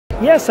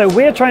Yeah, so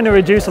we're trying to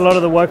reduce a lot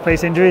of the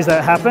workplace injuries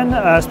that happen,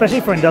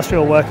 especially for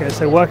industrial workers,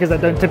 so workers that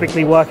don't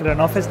typically work at an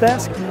office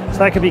desk. So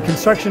that could be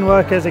construction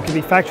workers, it could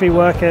be factory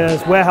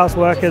workers, warehouse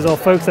workers, or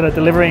folks that are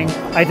delivering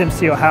items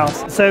to your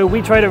house. So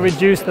we try to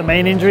reduce the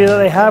main injury that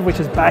they have, which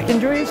is back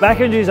injuries. Back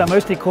injuries are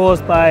mostly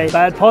caused by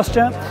bad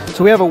posture.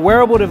 So we have a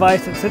wearable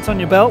device that sits on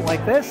your belt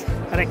like this,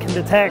 and it can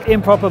detect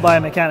improper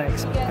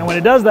biomechanics. And when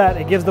it does that,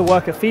 it gives the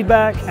worker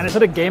feedback, and it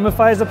sort of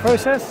gamifies the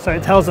process. So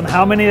it tells them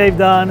how many they've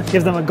done,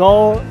 gives them a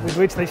goal with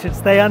which they should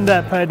stay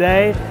under per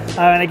day,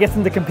 and it gets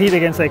them to compete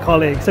against their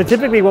colleagues. So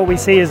typically what we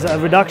see is a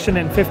reduction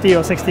in 50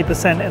 or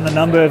 60% in the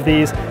number of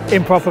these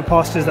improper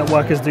postures that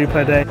workers do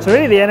per day. So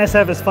really the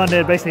NSF has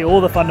funded basically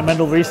all the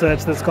fundamental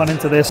research that's gone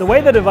into this. The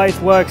way the device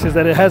works is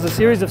that it has a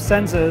series of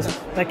sensors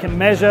that can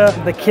measure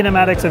the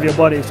kinematics of your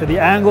body. So the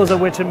angles at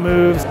which it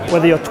moves,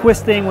 whether you're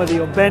twisting, whether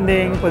you're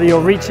bending, whether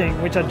you're reaching,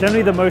 which are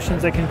generally the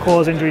motions that can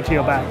cause injury to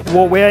your back.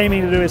 What we're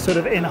aiming to do is sort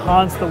of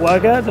enhance the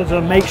worker to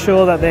sort of make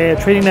sure that they're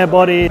treating their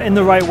body in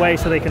the right way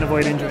so they can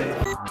avoid injury.